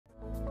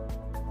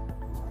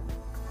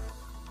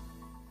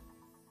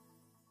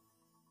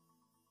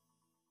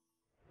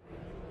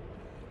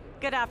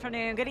Good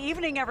afternoon, good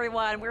evening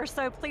everyone. We're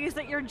so pleased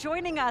that you're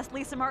joining us,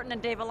 Lisa Martin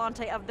and Dave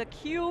Vellante of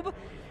theCUBE.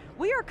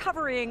 We are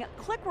covering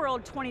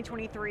QlikWorld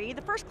 2023,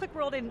 the first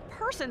QlikWorld in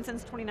person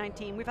since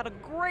 2019. We've had a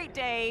great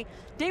day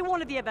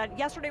one of the event.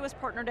 Yesterday was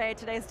partner day,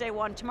 today's day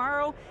one.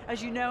 Tomorrow,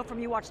 as you know from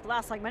you watched the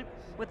last segment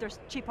with their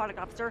chief product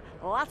officer,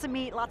 lots of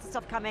meat, lots of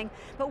stuff coming.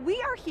 But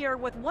we are here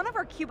with one of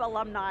our CUBE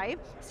alumni,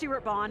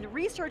 Stewart Bond,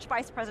 research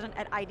vice president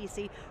at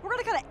IDC. We're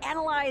going to kind of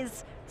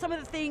analyze some of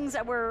the things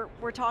that were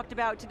talked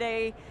about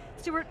today.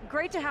 Stewart,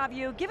 great to have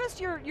you. Give us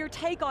your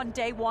take on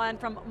day one,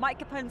 from Mike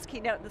Capun's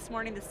keynote this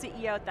morning, the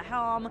CEO at the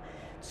helm,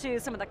 to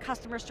some of the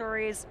customer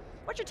stories.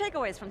 What's your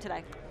takeaways from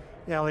today?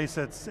 Yeah,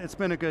 Lisa, it's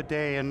been a good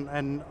day,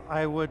 and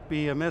I would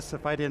be amiss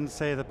if I didn't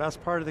say the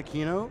best part of the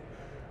keynote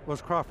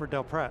was Crawford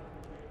Del Pret,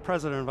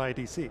 president of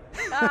IDC.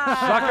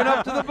 Sucking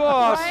up to the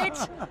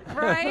boss.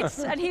 Right,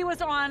 and he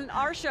was on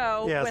our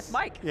show with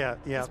Mike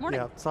this morning.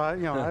 Yeah, so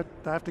I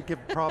have to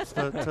give props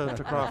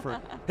to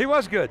Crawford. He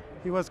was good.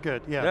 He was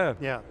good,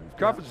 yeah.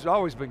 Crawford's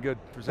always been good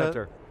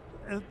presenter.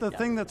 The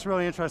thing that's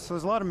really interesting, so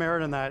there's a lot of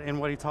merit in that, in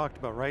what he talked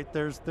about, right?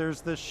 There's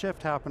this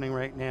shift happening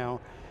right now.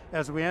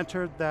 As we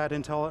enter that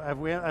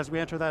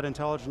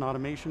intelligent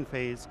automation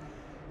phase,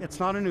 it's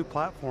not a new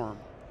platform.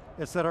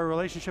 It's that our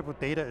relationship with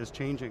data is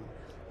changing.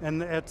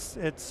 And it's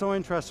so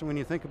interesting when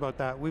you think about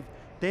that.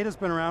 Data's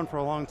been around for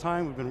a long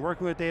time, we've been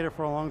working with data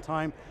for a long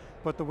time,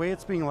 but the way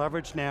it's being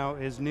leveraged now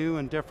is new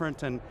and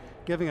different and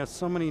giving us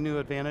so many new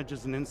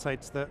advantages and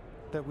insights that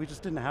we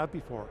just didn't have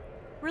before.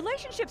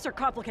 Relationships are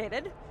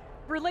complicated.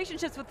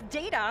 Relationships with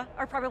data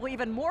are probably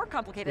even more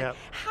complicated. Yep.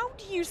 How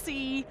do you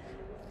see,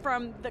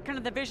 from the kind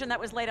of the vision that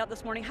was laid out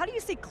this morning, how do you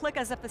see Qlik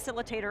as a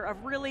facilitator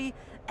of really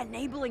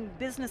enabling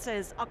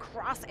businesses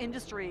across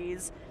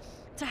industries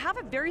to have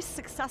a very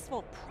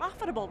successful,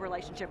 profitable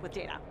relationship with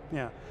data?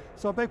 Yeah,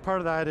 so a big part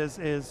of that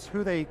is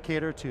who they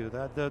cater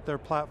to, their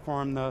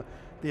platform,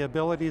 the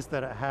abilities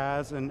that it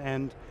has,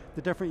 and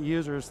the different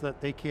users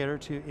that they cater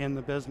to in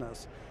the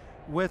business.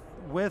 With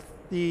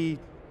the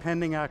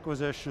pending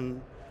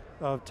acquisition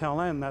of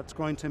Vellante, that's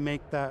going to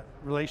make that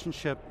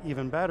relationship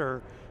even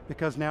better,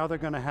 because now they're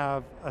going to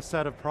have a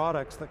set of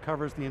products that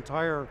covers the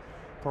entire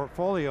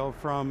portfolio,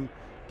 from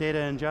data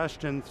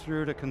ingestion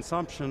through to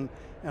consumption,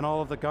 and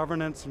all of the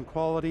governance and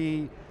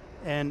quality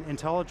and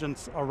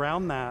intelligence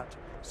around that,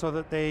 so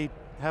that they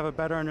have a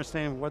better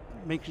understanding of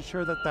making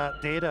sure that that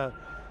data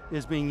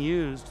is being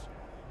used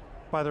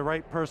by the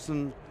right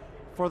person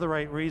for the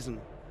right reason,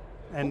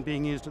 and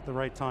being used at the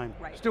right time.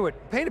 Right. Stewart,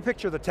 paint a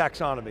picture of the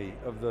taxonomy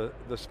of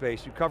the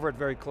space. You cover it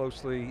very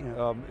closely.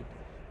 Yeah.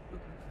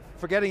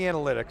 Forgetting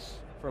analytics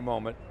for a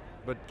moment,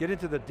 but get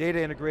into the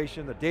data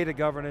integration, the data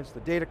governance, the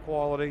data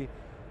quality,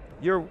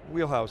 your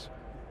wheelhouse.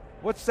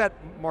 What's that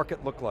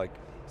market look like?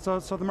 So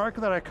the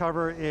market that I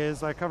cover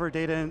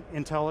data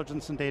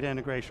intelligence and data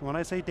integration. When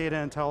I say data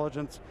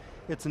intelligence,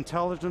 it's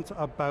intelligence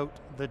about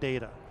the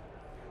data.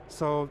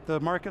 So the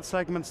market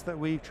segments that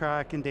we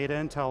track in data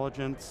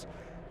intelligence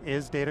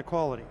is data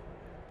quality.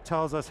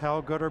 Tells us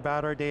how good or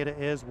bad our data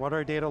is, what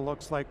our data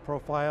looks like,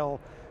 profile,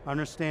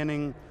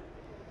 understanding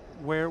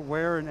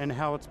where and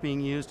how it's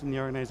being used in the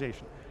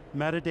organization.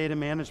 Metadata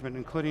management,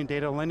 including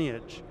data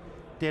lineage,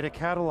 data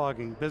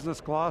cataloging,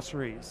 business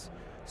glossaries,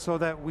 so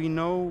that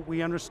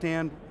we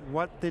understand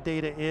what the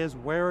data is,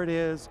 where it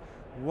is,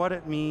 what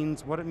it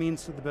means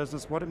to the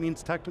business, what it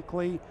means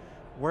technically,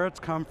 where it's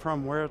come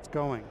from, where it's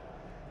going.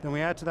 Then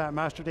we add to that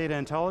master data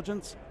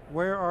intelligence.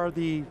 Where are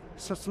the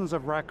systems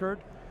of record,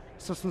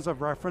 systems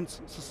of reference,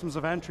 systems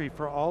of entry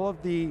for all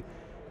of the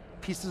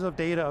pieces of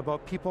data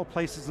about people,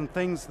 places, and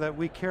things that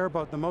we care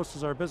about the most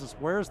as our business?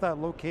 Where is that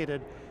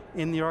located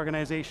in the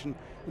organization?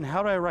 And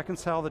how do I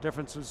reconcile the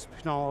differences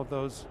between all of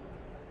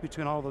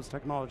those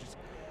technologies?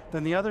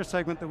 Then the other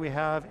segment that we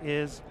have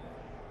is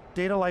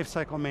data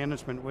lifecycle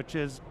management, which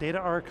is data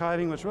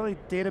archiving, which is really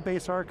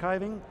database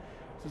archiving.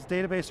 This is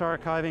database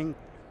archiving,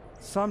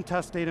 some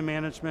test data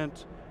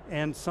management,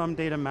 and some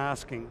data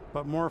masking,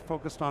 but more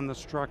focused on the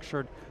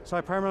structured. So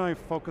I primarily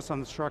focus on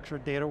the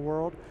structured data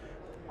world.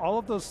 All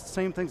of those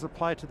same things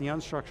apply to the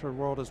unstructured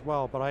world as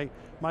well, but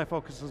my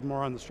focus is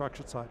more on the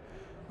structured side.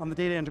 On the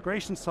data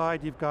integration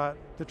side, you've got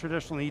the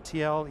traditional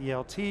ETL,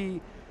 ELT,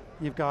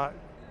 you've got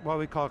what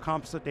we call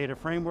composite data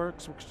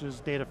frameworks, which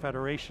is data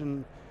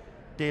federation,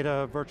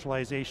 data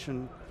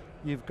virtualization,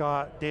 you've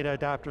got data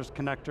adapters,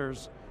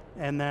 connectors,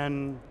 and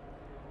then,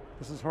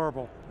 this is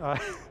horrible,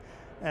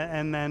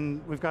 and then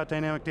we've got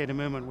dynamic data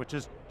movement, which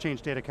is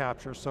change data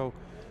capture. So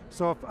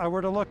if I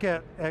were to look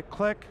at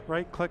Qlik,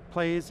 right? Qlik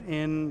plays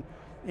in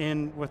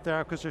with their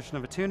acquisition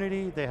of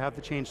Attunity, they have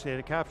the change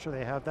data capture,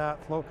 they have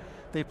that flow.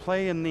 They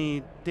play in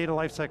the data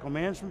lifecycle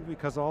management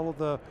because all of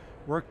the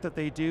work that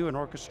they do in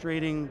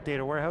orchestrating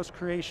data warehouse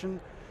creation.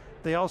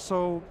 They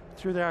also,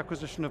 through their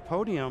acquisition of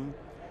Podium,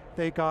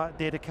 they got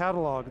data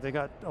catalog, they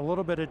got a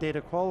little bit of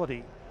data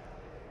quality.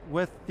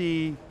 With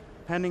the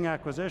pending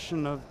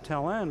acquisition of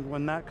Vellante,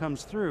 when that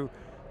comes through,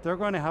 they're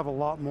going to have a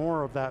lot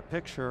more of that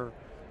picture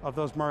of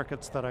those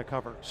markets that I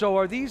cover. So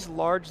are these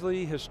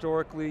largely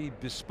historically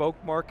bespoke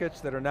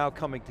markets that are now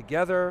coming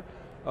together,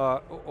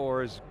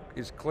 or is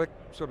is Qlik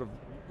sort of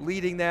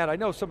leading that? I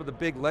know some of the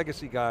big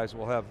legacy guys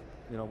will have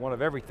one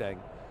of everything.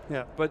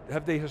 Yeah. But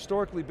have they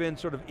historically been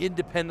sort of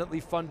independently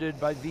funded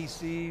by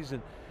VCs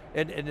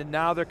and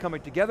now they're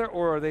coming together,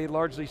 or are they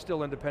largely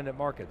still independent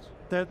markets?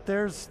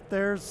 There's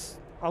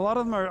a lot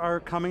of them are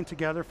coming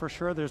together for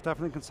sure. There's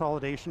definitely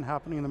consolidation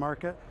happening in the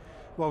market.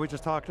 What we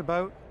just talked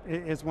about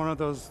is one of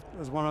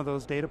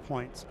those data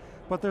points.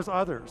 But there's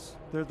others.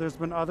 There's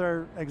been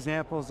other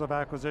examples of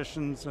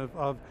acquisitions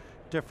of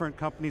different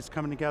companies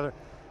coming together.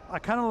 I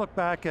kind of look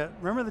back at,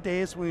 remember the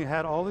days when we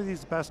had all of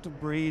these best of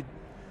breed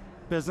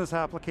business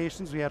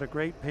applications? We had a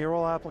great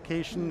payroll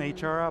application,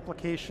 HR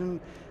application,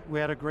 we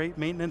had a great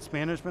maintenance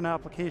management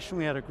application,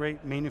 we had a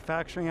great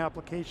manufacturing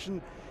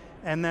application,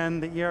 and then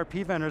the ERP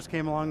vendors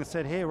came along and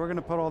said, hey, we're going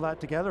to put all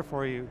that together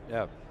for you.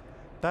 Yeah.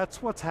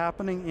 That's what's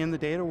happening in the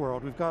data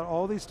world. We've got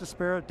all these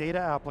disparate data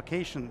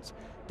applications,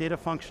 data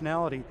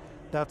functionality,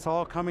 that's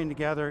all coming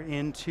together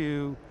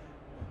into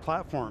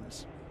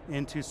platforms,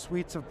 into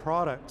suites of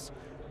products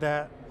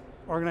that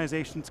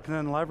organizations can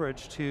then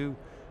leverage to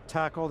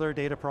tackle their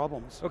data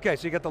problems. Okay,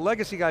 so you got the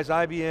legacy guys,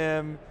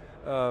 IBM,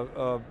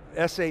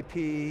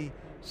 SAP,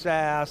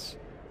 SAS,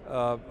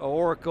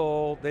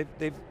 Oracle, they're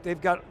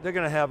going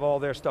to have all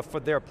their stuff for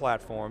their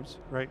platforms.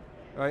 Right.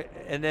 Right,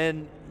 and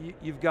then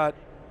you've got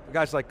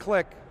guys like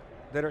Qlik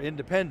that are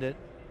independent.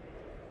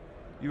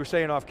 You were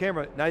saying off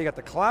camera, now you got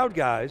the cloud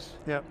guys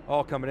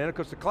all coming in. Of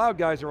course, the cloud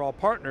guys are all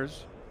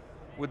partners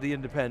with the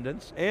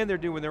independents, and they're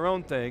doing their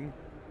own thing.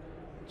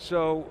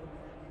 So,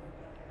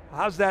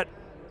 how's that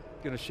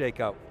going to shake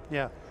out?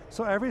 Yeah,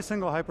 so every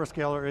single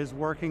hyperscaler is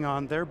working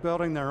on, they're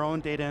building their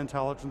own data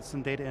intelligence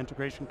and data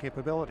integration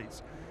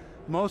capabilities.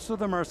 Most of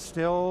them are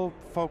still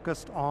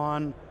focused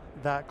on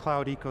that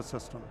cloud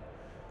ecosystem.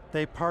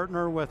 They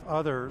partner with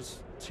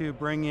others to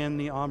bring in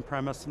the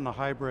on-premise and the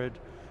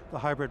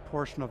hybrid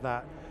portion of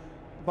that.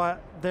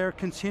 But they're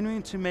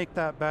continuing to make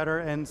that better,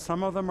 and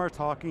some of them are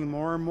talking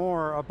more and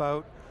more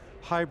about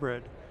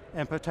hybrid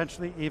and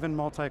potentially even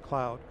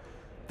multi-cloud.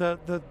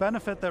 The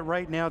benefit that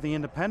right now the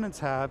independents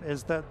have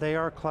is that they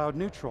are cloud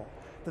neutral,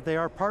 that they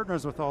are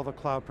partners with all the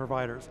cloud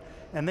providers,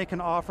 and they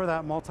can offer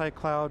that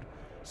multi-cloud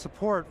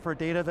support for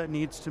data that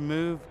needs to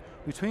move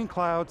between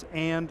clouds,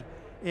 and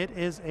it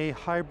is a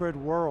hybrid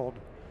world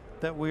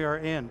that we are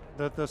in.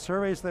 The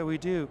surveys that we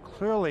do,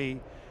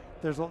 clearly,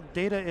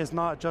 data is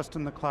not just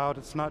in the cloud,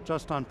 it's not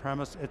just on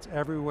premise, it's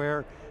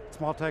everywhere, it's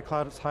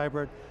multi-cloud, it's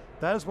hybrid.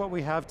 That is what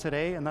we have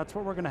today, and that's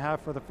what we're going to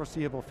have for the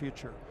foreseeable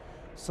future.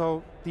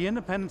 So the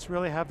independents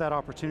really have that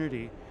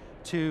opportunity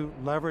to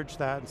leverage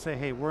that and say,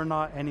 hey, we're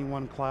not any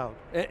one cloud.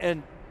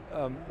 And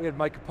we had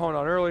Mike Capone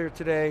on earlier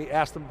today,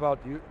 asked him about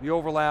the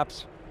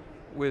overlaps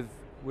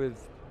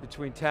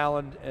between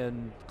Talend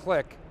and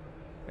Qlik,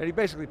 and he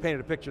basically painted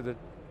a picture that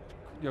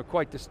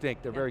quite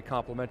distinct, they're very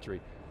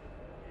complementary.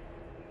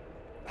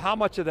 How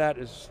much of that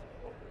is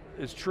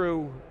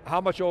true?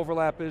 How much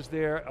overlap is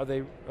there?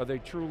 Are they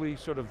truly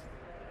sort of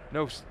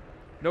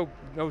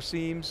no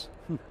seams?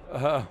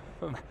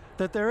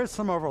 That there is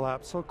some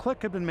overlap. So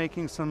Qlik had been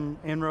making some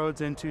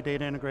inroads into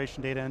data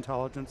integration, data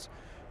intelligence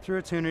through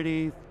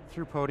Attunity,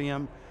 through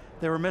Podium.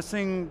 They were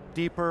missing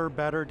deeper,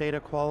 better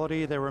data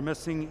quality. They were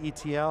missing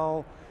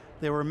ETL.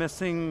 They were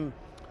missing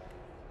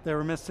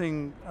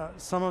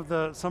some of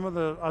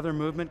the other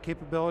movement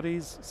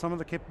capabilities, some of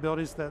the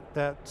capabilities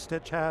that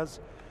Stitch has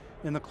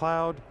in the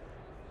cloud.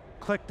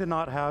 Qlik did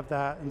not have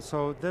that, and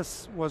so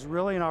this was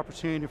really an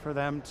opportunity for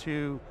them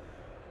to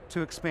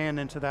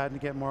expand into that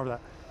and to get more of that.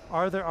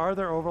 Are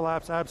there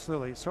overlaps?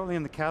 Absolutely. Certainly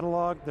in the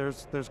catalog,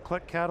 there's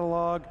Qlik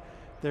catalog,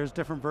 there's a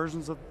couple different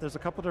versions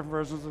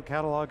of the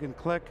catalog in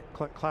Qlik.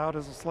 Qlik Cloud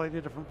is a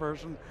slightly different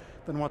version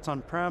than what's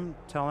on-prem.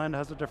 Talend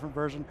has a different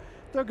version.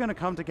 They're going to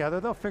come together,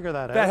 they'll figure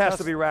that out. That has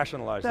to be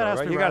rationalized, though,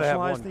 right? You got to have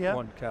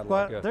one catalog.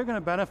 But they're going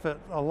to benefit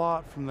a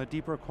lot from the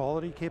deeper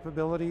quality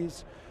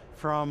capabilities,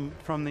 from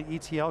the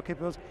ETL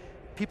capabilities.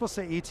 People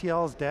say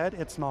ETL is dead,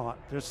 it's not.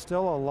 There's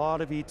still a lot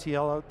of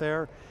ETL out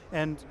there,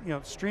 and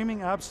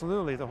streaming,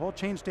 absolutely. The whole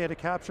change data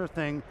capture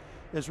thing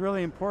is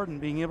really important,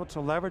 being able to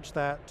leverage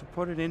that to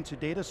put it into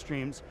data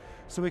streams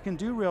so we can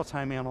do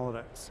real-time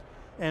analytics.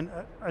 And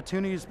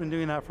Attunity's been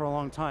doing that for a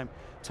long time.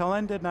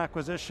 Talend did an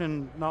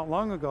acquisition not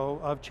long ago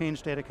of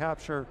change data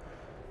capture.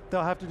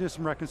 They'll have to do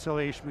some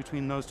reconciliation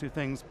between those two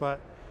things, but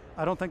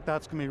I don't think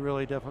that's going to be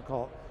really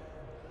difficult.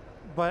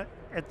 But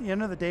at the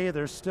end of the day,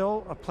 there's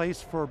still a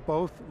place for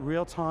both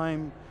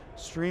real-time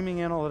streaming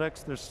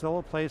analytics, there's still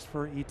a place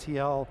for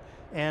ETL,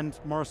 and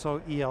more so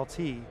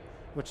ELT,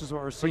 which is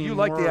what we're seeing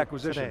more today. But you like the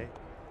acquisition.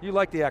 You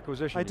like the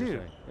acquisition, I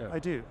do, yeah.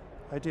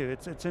 I do.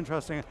 It's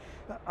interesting.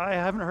 I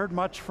haven't heard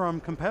much from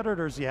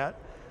competitors yet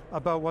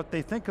about what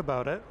they think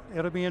about it.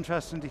 It'll be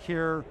interesting to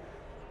hear.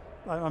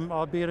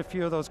 I'll be at a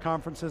few of those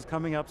conferences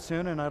coming up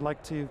soon, and I'd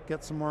like to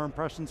get some more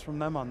impressions from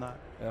them on that.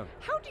 Yeah.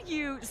 How do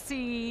you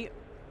see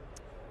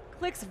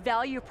Qlik's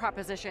value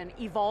proposition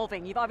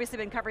evolving? You've obviously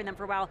been covering them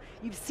for a while.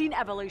 You've seen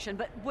evolution,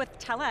 but with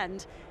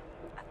Talend,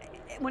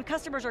 when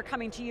customers are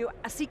coming to you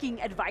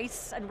seeking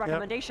advice and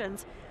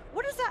recommendations,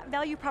 what is that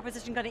value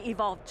proposition going to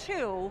evolve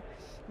to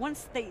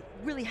once they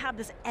really have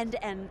this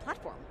end-to-end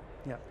platform?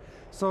 Yeah,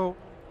 so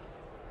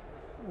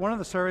one of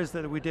the surveys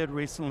that we did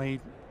recently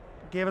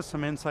gave us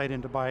some insight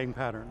into buying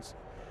patterns.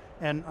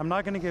 And I'm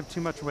not going to give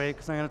too much away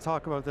because I'm going to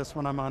talk about this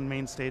when I'm on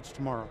main stage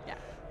tomorrow. Yeah.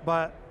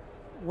 But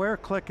where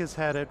Qlik is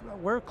headed,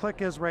 where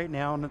Qlik is right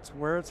now and it's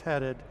where it's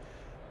headed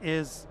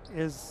is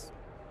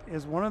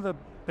one of the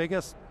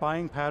biggest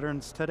buying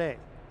patterns today,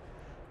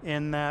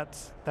 in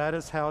that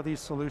is how these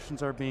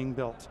solutions are being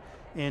built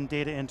in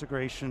data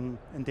integration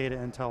and data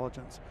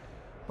intelligence.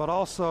 But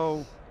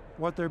also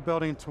what they're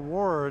building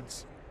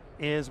towards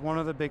is one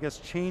of the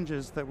biggest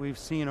changes that we've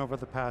seen over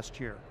the past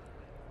year.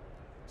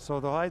 So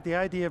the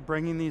idea of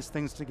bringing these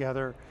things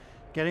together,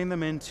 getting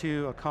them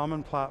into a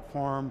common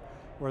platform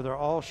where they're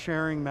all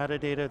sharing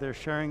metadata, they're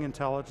sharing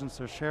intelligence,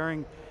 they're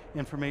sharing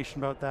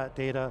information about that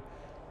data,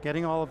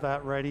 getting all of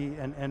that ready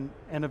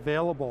and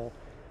available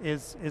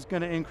is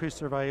going to increase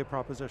their value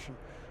proposition.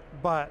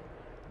 But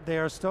they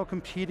are still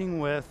competing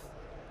with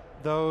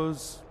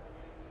those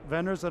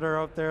vendors that are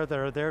out there that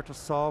are there to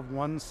solve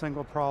one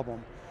single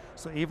problem.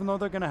 So even though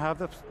they're going to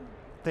have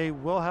they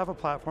will have a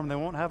platform, they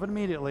won't have it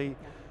immediately,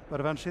 but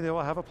eventually they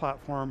will have a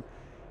platform.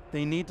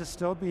 They need to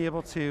still be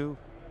able to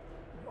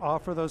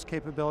offer those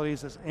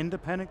capabilities as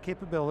independent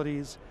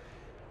capabilities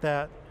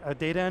that a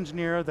data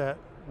engineer that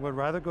would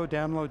rather go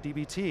download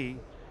DBT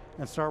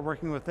and start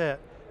working with it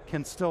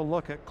can still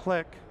look at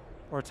Qlik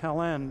or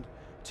Telend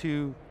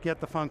to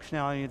get the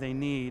functionality they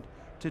need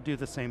to do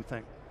the same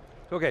thing.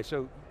 Okay,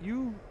 so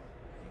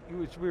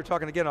we were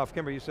talking again off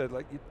camera, you said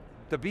like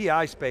the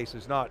BI space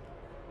is not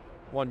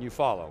one you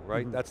follow,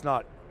 right? Mm-hmm. That's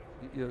not,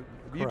 you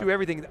do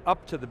everything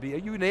up to the BI,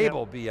 you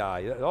enable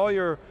BI. All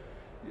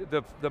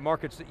the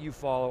markets that you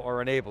follow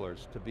are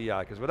enablers to BI,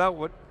 because without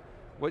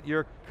what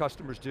your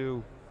customers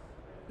do,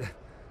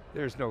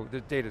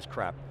 the data's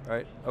crap,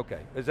 right? Okay,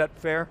 is that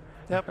fair?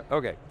 Yep.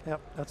 Okay. Yep,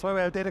 that's why we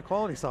have data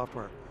quality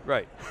software.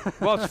 Right.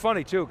 Well, it's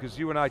funny too, because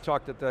you and I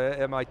talked at the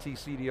MIT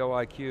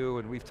CDO IQ,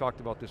 and we've talked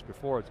about this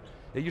before.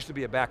 It used to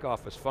be a back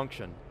office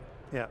function,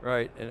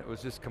 right? And it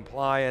was just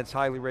compliance,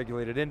 highly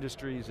regulated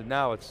industries, and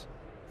now it's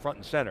front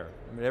and center.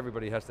 I mean,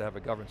 everybody has to have a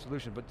governed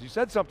solution. But you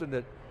said something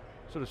that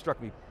sort of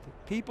struck me: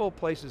 people,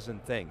 places,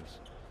 and things.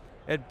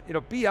 And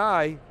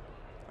BI,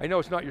 I know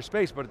it's not your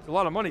space, but it's a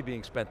lot of money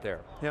being spent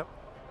there. Yep.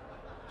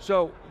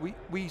 So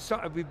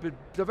we've been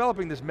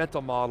developing this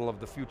mental model of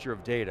the future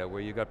of data, where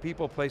you've got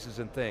people, places,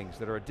 and things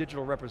that are a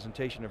digital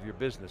representation of your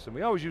business. And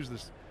we always use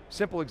this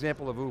simple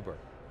example of Uber.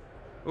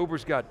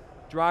 Uber's got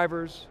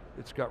drivers,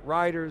 it's got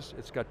riders,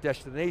 it's got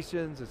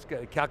destinations,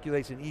 it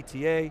calculates an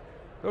ETA.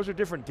 Those are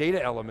different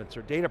data elements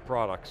or data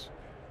products,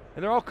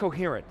 and they're all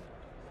coherent.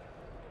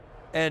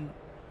 And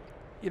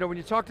when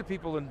you talk to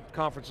people in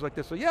conferences like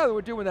this, so yeah,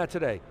 we're doing that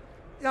today.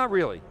 Not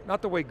really,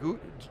 not the way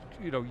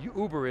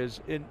Uber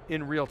is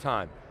in real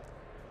time,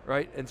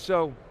 right? And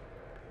so,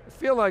 I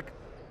feel like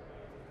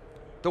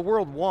the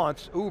world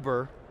wants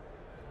Uber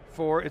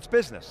for its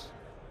business,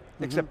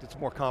 except it's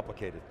more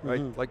complicated,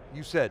 right? Like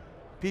you said,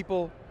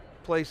 people,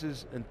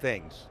 places, and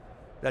things,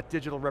 that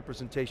digital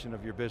representation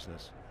of your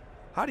business.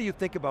 How do you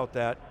think about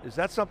that? Is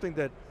that something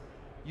that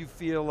you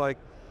feel like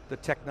the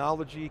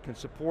technology can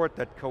support,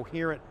 that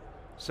coherent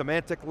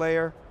semantic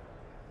layer?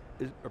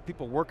 Are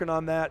people working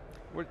on that?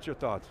 What's your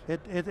thoughts?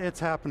 It's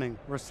happening.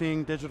 We're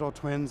seeing digital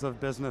twins of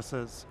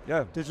businesses,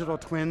 digital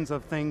twins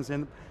of things,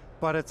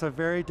 but it's a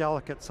very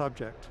delicate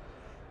subject.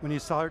 When you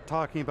start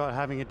talking about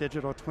having a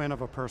digital twin of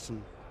a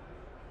person,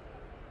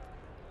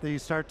 then you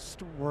start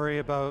to worry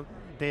about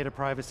data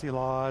privacy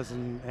laws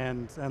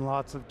and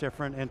lots of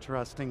different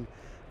interesting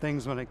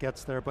things when it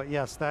gets there. But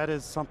yes, that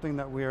is something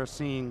that we are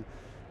seeing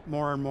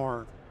more and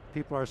more.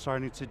 People are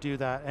starting to do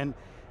that. And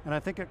I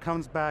think it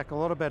comes back a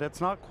little bit. It's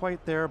not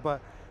quite there,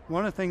 but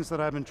one of the things that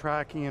I've been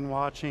tracking and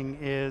watching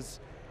is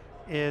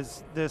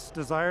this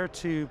desire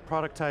to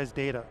productize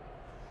data,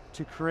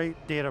 to create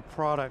data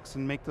products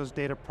and make those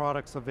data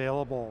products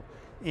available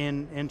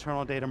in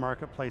internal data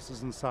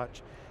marketplaces and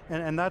such.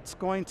 And that's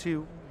going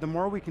to, the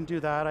more we can do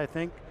that, I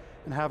think,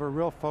 and have a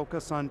real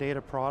focus on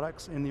data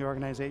products in the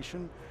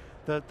organization,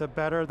 the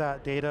better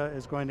that data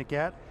is going to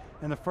get,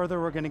 and the further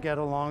we're going to get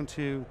along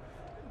to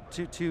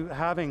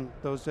having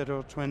those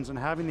digital twins and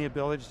having the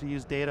ability to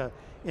use data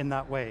in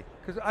that way.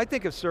 Because I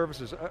think of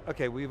services,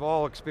 okay, we've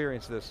all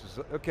experienced this.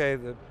 Okay,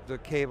 the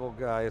cable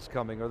guy is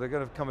coming, or they're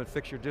going to come and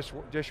fix your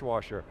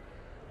dishwasher.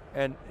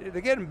 And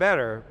they're getting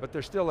better, but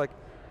they're still like,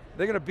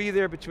 they're going to be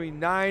there between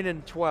 9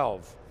 and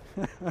 12.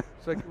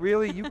 It's like,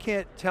 really, you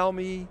can't tell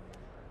me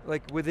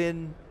like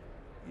within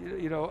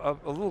a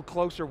little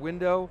closer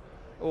window?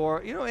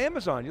 Or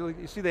Amazon,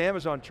 you see the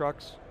Amazon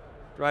trucks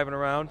driving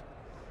around,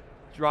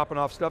 dropping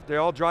off stuff. They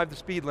all drive the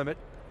speed limit.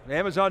 And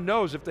Amazon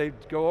knows if they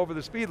go over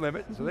the speed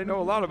limit, so they know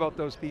a lot about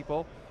those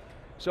people.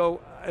 So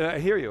I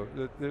hear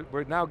you.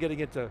 We're now getting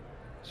into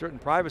certain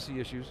privacy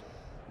issues.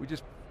 We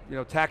just,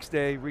 tax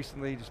day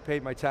recently, just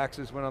paid my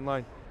taxes, went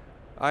online.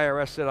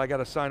 IRS said I got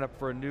to sign up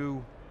for a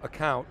new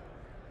account.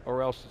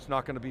 or else it's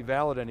not going to be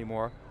valid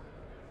anymore.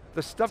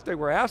 The stuff they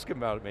were asking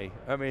about me,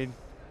 I mean,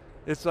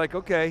 it's like,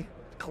 okay,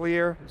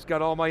 clear, it's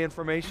got all my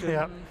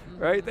information,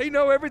 right? They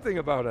know everything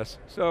about us.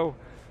 So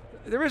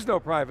there is no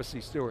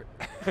privacy, Stewart.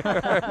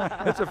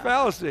 It's a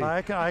fallacy.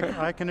 I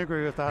can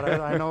agree with that.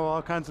 I know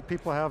all kinds of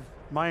people have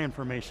my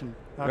information,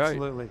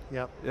 absolutely,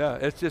 right. Yeah,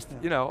 it's just,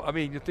 you know, I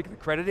mean, you think of the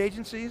credit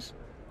agencies,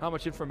 how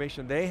much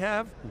information they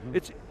have.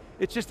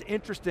 It's just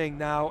interesting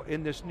now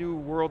in this new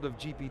world of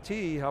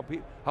GPT,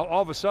 how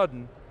all of a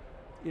sudden,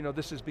 you know,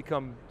 this has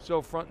become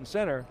so front and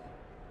center,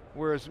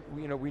 whereas,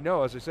 you know, we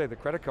know, as I say, the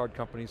credit card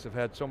companies have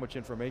had so much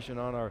information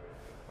on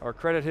our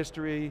credit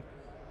history.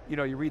 You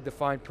know, you read the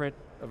fine print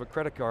of a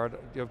credit card,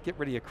 you know, get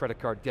rid of your credit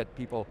card debt,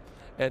 people.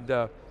 And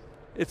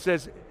it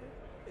says,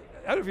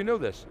 I don't know if you know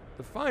this,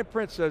 the fine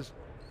print says,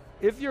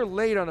 if you're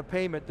late on a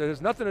payment that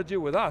has nothing to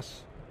do with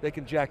us, they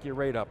can jack your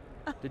rate up.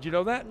 Did you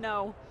know that?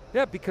 No.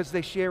 Yeah, because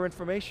they share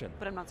information.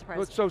 But I'm not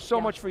surprised.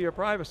 So much for your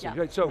privacy,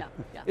 right? So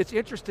yeah. it's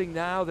interesting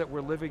now that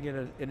we're living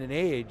in an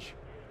age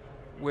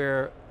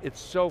where it's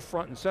so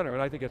front and center,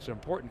 and I think it's an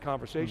important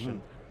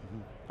conversation.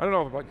 I don't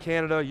know about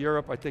Canada,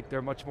 Europe, I think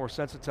they're much more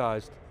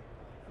sensitized.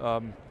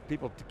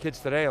 People, kids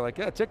today are like,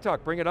 yeah,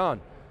 TikTok, bring it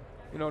on.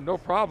 You know, no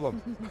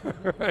problem.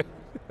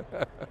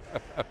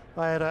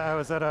 I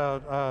was at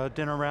a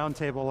dinner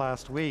roundtable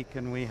last week,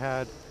 and we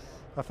had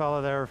a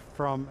fellow there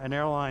from an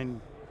airline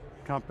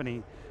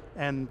company,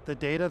 and the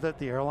data that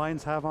the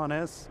airlines have on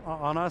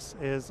us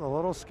is a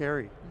little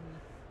scary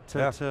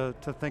to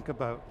think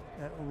about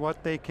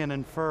what they can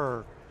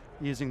infer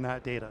using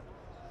that data.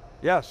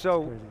 Yeah,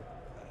 so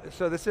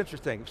that's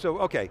interesting. So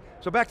okay,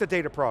 so back to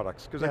data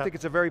products, because I think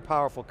it's a very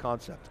powerful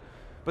concept.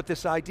 But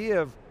this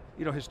idea of,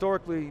 you know,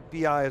 historically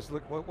BI is,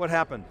 look, what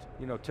happened,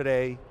 you know,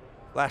 today,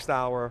 last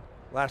hour,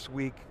 last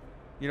week.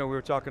 You know, we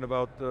were talking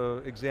about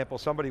the example,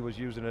 somebody was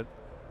using it,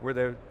 where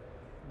they're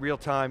real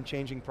time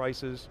changing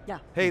prices. Yeah.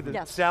 Hey,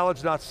 the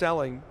salad's not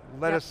selling,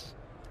 lettuce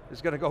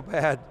is going to go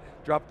bad,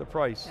 drop the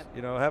price,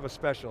 you know, have a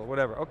special,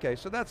 whatever. Okay,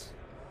 so that's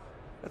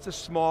a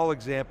small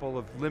example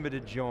of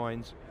limited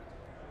joins,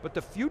 but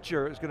the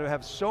future is going to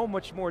have so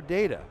much more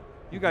data.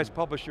 You guys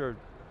publish your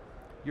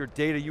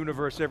data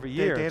universe every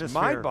year. It's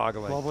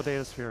mind-boggling. Global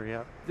data sphere,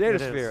 yeah. Data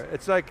sphere.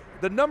 It's like,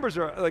 the numbers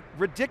are like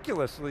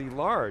ridiculously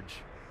large,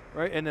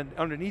 right? And then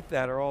underneath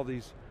that are all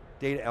these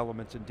data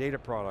elements and data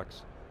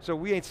products. So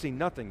we ain't seen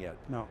nothing yet.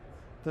 No.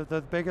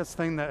 The biggest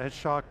thing that has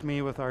shocked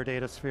me with our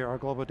data sphere, our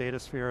global data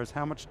sphere, is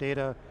how much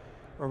data,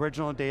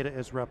 original data,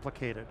 is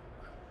replicated.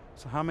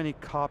 So how many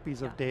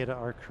copies of data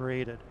are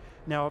created?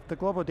 Now, if the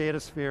global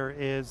data sphere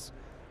is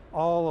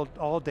all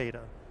data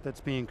that's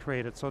being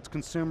created, so it's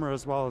consumer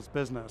as well as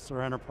business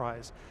or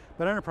enterprise.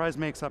 But enterprise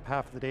makes up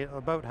half of the data,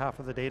 about half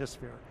of the data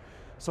sphere.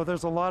 So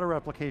there's a lot of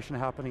replication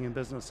happening in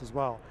business as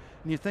well.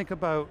 And you think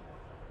about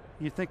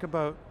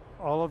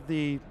all of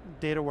the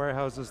data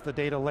warehouses, the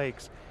data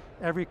lakes,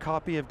 every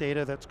copy of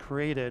data that's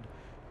created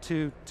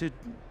to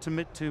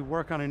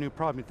work on a new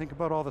problem. You think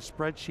about all the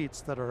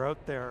spreadsheets that are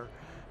out there,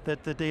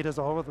 that the data's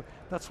all over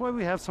that's why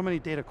we have so many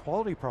data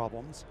quality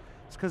problems.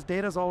 It's because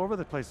data's all over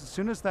the place. As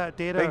soon as that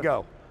data,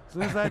 bingo. As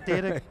soon as that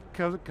data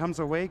comes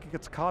away, it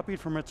gets copied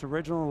from its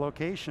original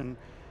location,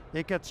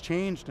 it gets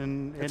changed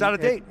and it's out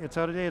of date. It's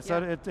out of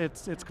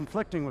date. It's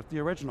conflicting with the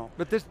original.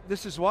 But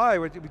this is why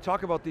we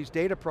talk about these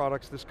data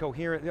products, this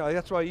coherent. You know,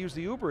 that's why I use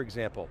the Uber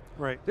example.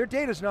 Right. Their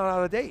data's not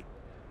out of date.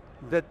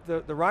 That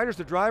the riders,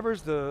 the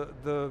drivers,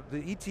 the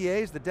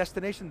ETAs, the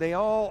destination, they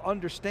all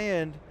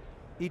understand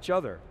each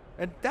other,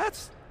 and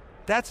that's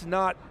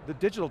not the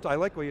digital. I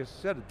like what you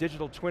said, a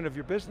digital twin of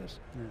your business.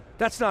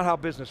 That's not how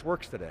business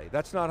works today.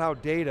 That's not how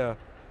data.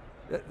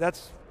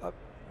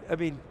 I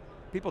mean,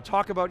 people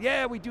talk about,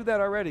 yeah, we do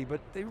that already, but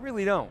they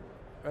really don't,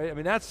 right? I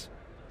mean, that's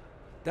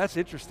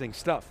interesting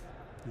stuff,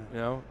 you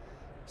know?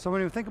 So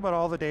when you think about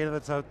all the data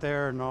that's out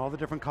there and all the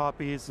different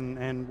copies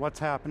and what's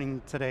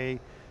happening today,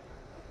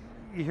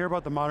 you hear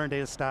about the modern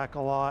data stack a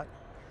lot.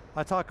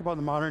 I talk about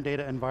the modern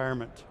data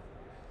environment.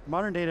 The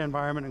modern data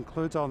environment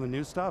includes all the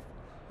new stuff,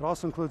 it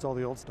also includes all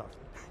the old stuff.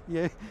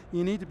 You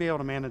need to be able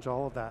to manage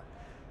all of that.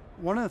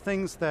 One of the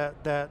things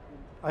that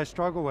I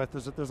struggle with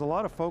is that there's a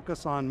lot of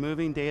focus on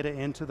moving data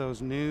into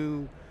those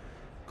new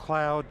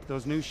cloud,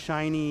 those new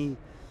shiny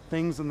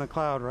things in the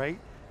cloud, right?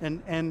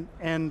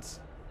 And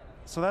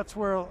so that's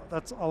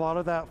a lot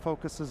of that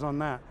focus is on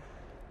that.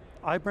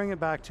 I bring it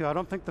back to, I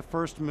don't think the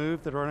first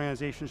move that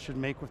organizations should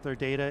make with their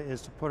data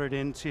is to put it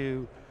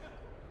into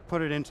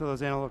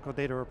those analytical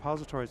data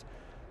repositories.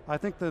 I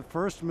think the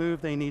first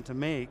move they need to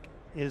make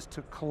is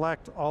to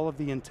collect all of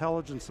the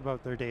intelligence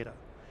about their data.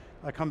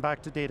 I come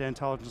back to data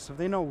intelligence. If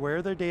they know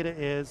where their data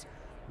is,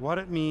 what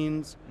it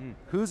means,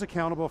 who's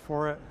accountable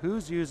for it,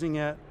 who's using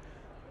it,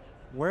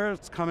 where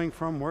it's coming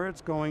from, where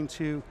it's going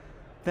to,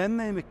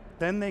 then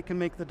they can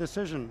make the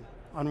decision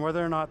on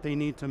whether or not they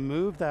need to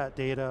move that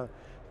data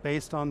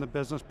based on the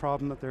business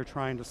problem that they're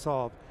trying to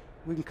solve.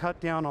 We can cut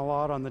down a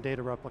lot on the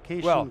data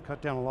replication,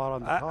 cut down a lot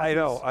on the copies. I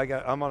know,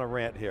 I'm on a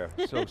rant here,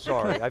 so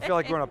sorry. I feel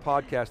like we're on a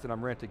podcast and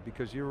I'm ranting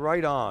because you're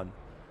right on.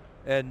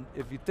 And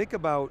if you think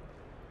about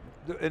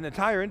an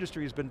entire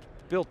industry has been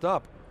built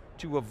up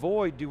to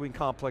avoid doing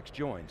complex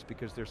joins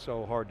because they're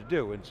so hard to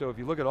do. And so if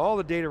you look at all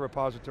the data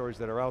repositories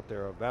that are out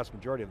there, a vast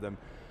majority of them,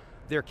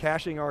 they're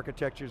caching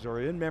architectures or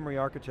in-memory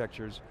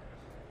architectures,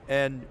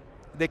 and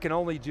they can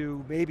only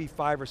do maybe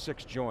 5 or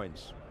 6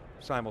 joins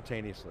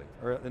simultaneously,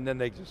 and then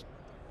they just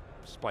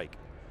spike.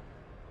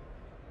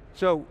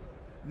 So,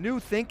 new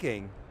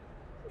thinking,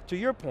 to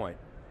your point,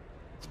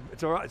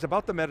 it's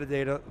about the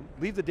metadata,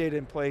 leave the data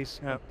in place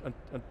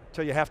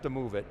until you have to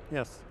move it.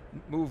 Yes.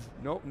 Move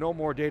no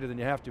more data than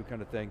you have to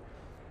kind of thing.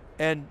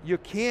 And you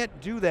can't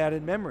do that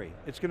in memory.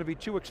 It's going to be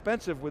too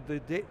expensive with the,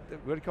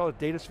 what do you call it,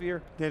 data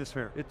sphere? Data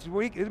sphere. It's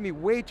going to be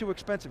way too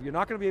expensive. You're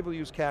not going to be able to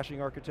use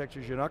caching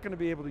architectures. You're not going to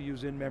be able to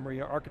use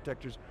in-memory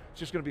architectures. It's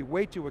just going to be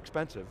way too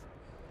expensive.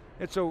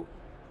 And so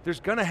there's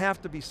going to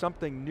have to be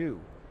something new,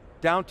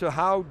 down to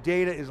how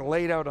data is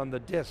laid out on the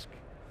disk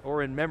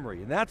or in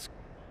memory. And that's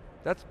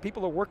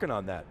people are working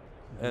on that.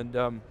 Mm-hmm.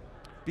 And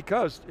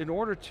because in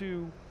order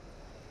to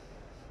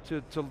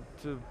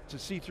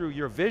see through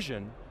your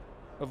vision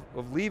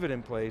of leave it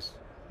in place,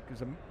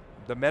 because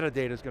the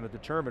metadata is going to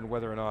determine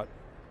whether or not,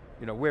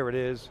 where it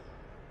is,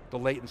 the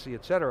latency,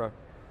 et cetera,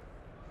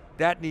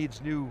 that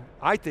needs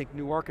I think,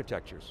 new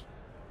architectures.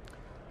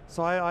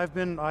 So I've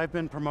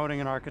been promoting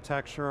an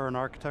architecture or an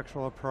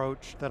architectural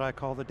approach that I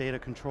call the data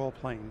control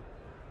plane.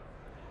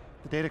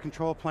 The data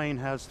control plane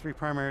has 3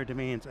 primary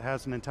domains. It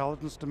has an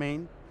intelligence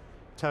domain,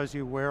 tells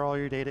you where all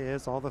your data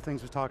is, all the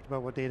things we talked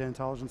about, what data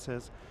intelligence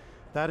is.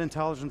 That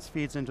intelligence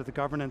feeds into the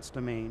governance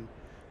domain,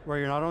 where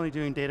you're not only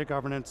doing data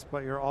governance,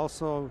 but you're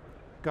also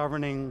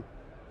governing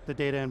the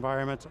data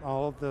environment,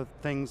 all of the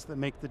things that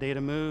make the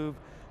data move,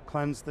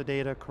 cleanse the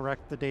data,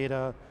 correct the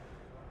data,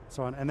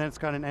 so on. And then it's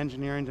got an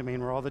engineering domain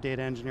where all the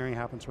data engineering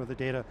happens, where the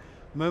data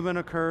movement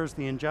occurs,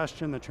 the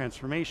ingestion, the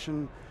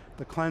transformation,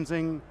 the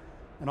cleansing,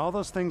 and all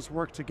those things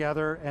work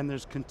together, and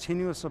there's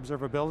continuous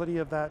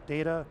observability of that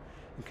data,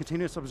 and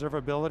continuous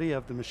observability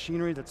of the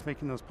machinery that's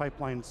making those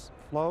pipelines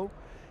flow.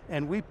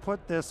 And we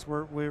put this,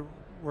 we're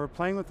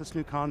playing with this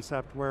new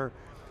concept where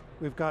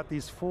we've got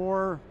these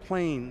 4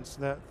 planes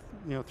that,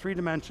 3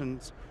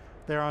 dimensions,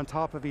 they're on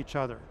top of each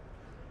other.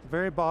 At the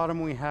very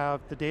bottom we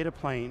have the data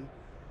plane,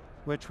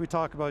 which we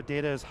talk about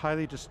data as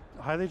highly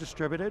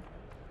distributed.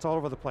 It's all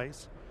over the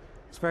place.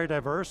 It's very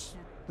diverse.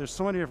 Yeah. There's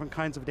so many different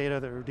kinds of data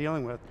that we're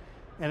dealing with,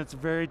 and it's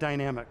very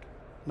dynamic.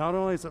 Not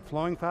only is it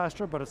flowing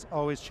faster, but it's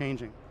always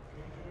changing.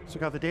 So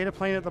we've got the data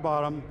plane at the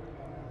bottom,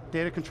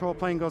 data control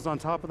plane goes on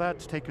top of that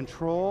to take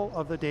control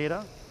of the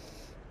data.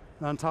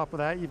 And on top of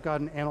that, you've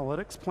got an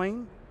analytics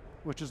plane,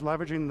 which is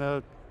leveraging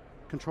the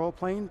control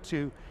plane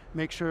to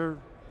make sure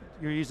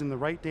you're using the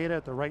right data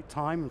at the right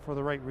time and for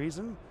the right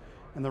reason,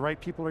 and the right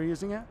people are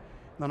using it.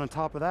 And then on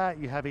top of that,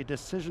 you have a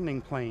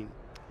decisioning plane.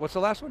 What's the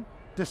last one?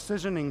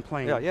 Decisioning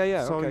plane.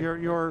 Yeah, so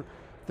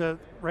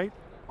okay.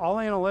 All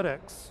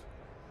analytics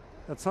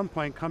at some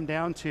point come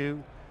down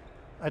to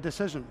a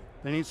decision.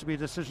 There needs to be a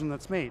decision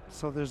that's made.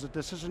 So there's a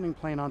decisioning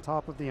plane on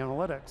top of the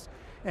analytics.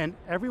 And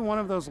every one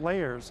of those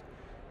layers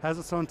has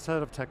its own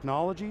set of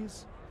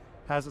technologies,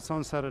 has its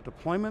own set of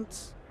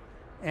deployments,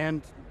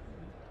 and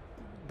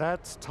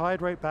that's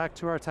tied right back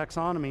to our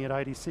taxonomy at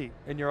IDC.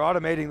 And you're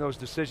automating those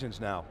decisions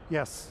now.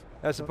 Yes.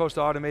 As opposed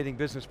to automating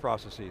business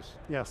processes.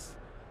 Yes.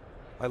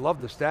 I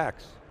love the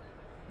stacks.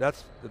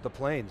 That's the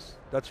planes.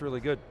 That's really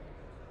good.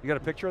 You got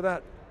a picture of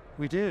that?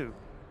 We do.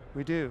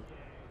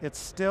 It's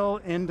still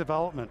in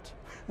development.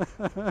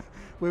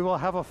 We will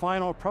have a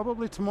final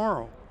probably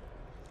tomorrow.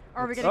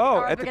 Are we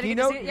going at the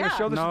keynote? You're going to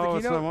show this at the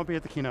keynote? No, it won't be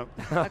at the keynote.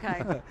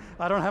 Okay.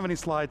 I don't have any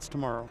slides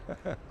tomorrow.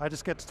 I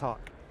just get to talk.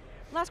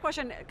 Last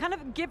question, kind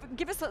of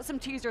give us some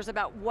teasers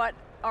about what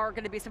are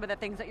going to be some of the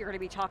things that you're going to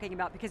be talking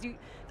about, because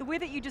the way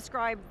that you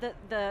described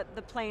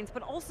the planes,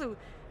 but also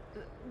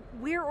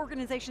where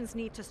organizations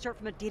need to start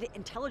from a data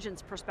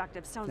intelligence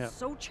perspective sounds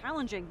so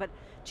challenging, but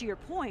to your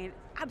point,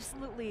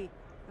 absolutely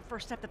the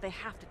first step that they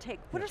have to take.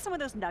 What are some of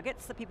those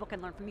nuggets that people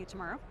can learn from you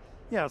tomorrow?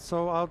 Yeah,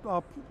 so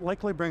I'll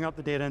likely bring up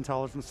the data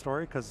intelligence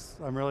story because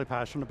I'm really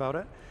passionate about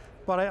it.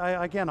 But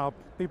again, I'll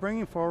be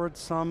bringing forward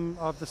some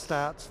of the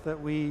stats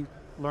that we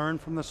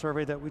learned from the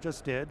survey that we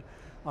just did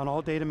on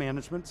all data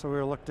management. So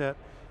we looked at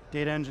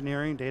data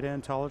engineering, data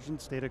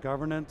intelligence, data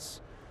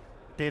governance,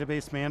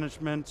 database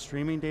management,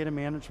 streaming data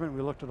management.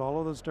 We looked at all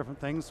of those different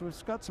things. So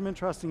we've got some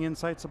interesting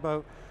insights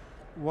about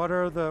what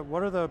are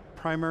the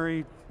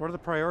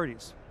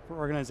priorities for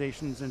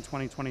organizations in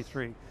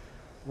 2023.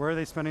 Where are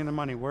they spending their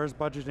money? Where is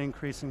budget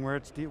increasing? Where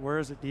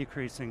is it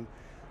decreasing?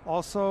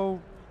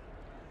 Also,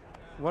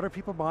 what are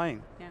people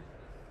buying? Yeah.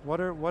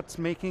 What's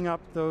making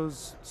up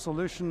those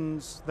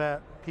solutions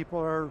that people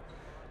are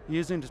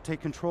using to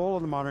take control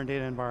of the modern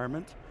data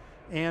environment?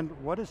 And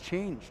what has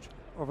changed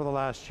over the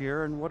last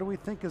year? And what do we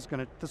think is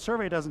going to, the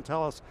survey doesn't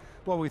tell us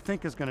what we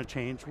think is going to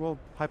change. We'll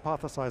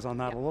hypothesize on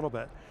that a little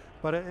bit.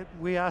 But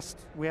we asked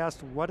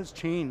what has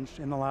changed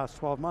in the last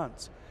 12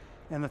 months.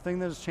 And the thing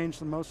that has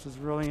changed the most is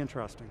really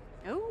interesting.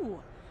 Oh,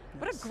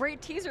 What a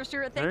great teaser,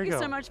 Stuart. Thank you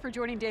so much for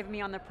joining Dave and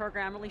me on the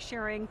program, really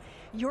sharing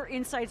your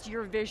insights,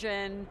 your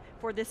vision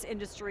for this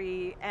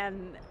industry,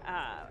 and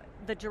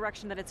the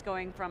direction that it's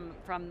going from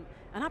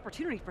an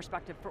opportunity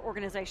perspective for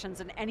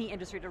organizations in any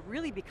industry to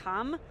really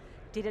become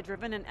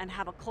data-driven and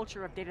have a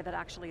culture of data that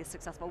actually is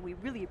successful. We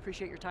really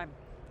appreciate your time.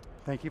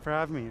 Thank you for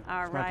having me.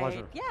 It's my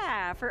pleasure.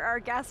 Yeah, for our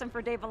guests and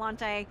for Dave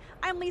Vellante,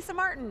 I'm Lisa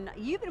Martin.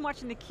 You've been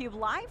watching theCUBE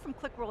live from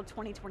QlikWorld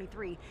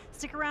 2023.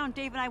 Stick around,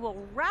 Dave and I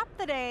will wrap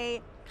the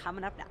day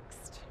coming up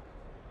next.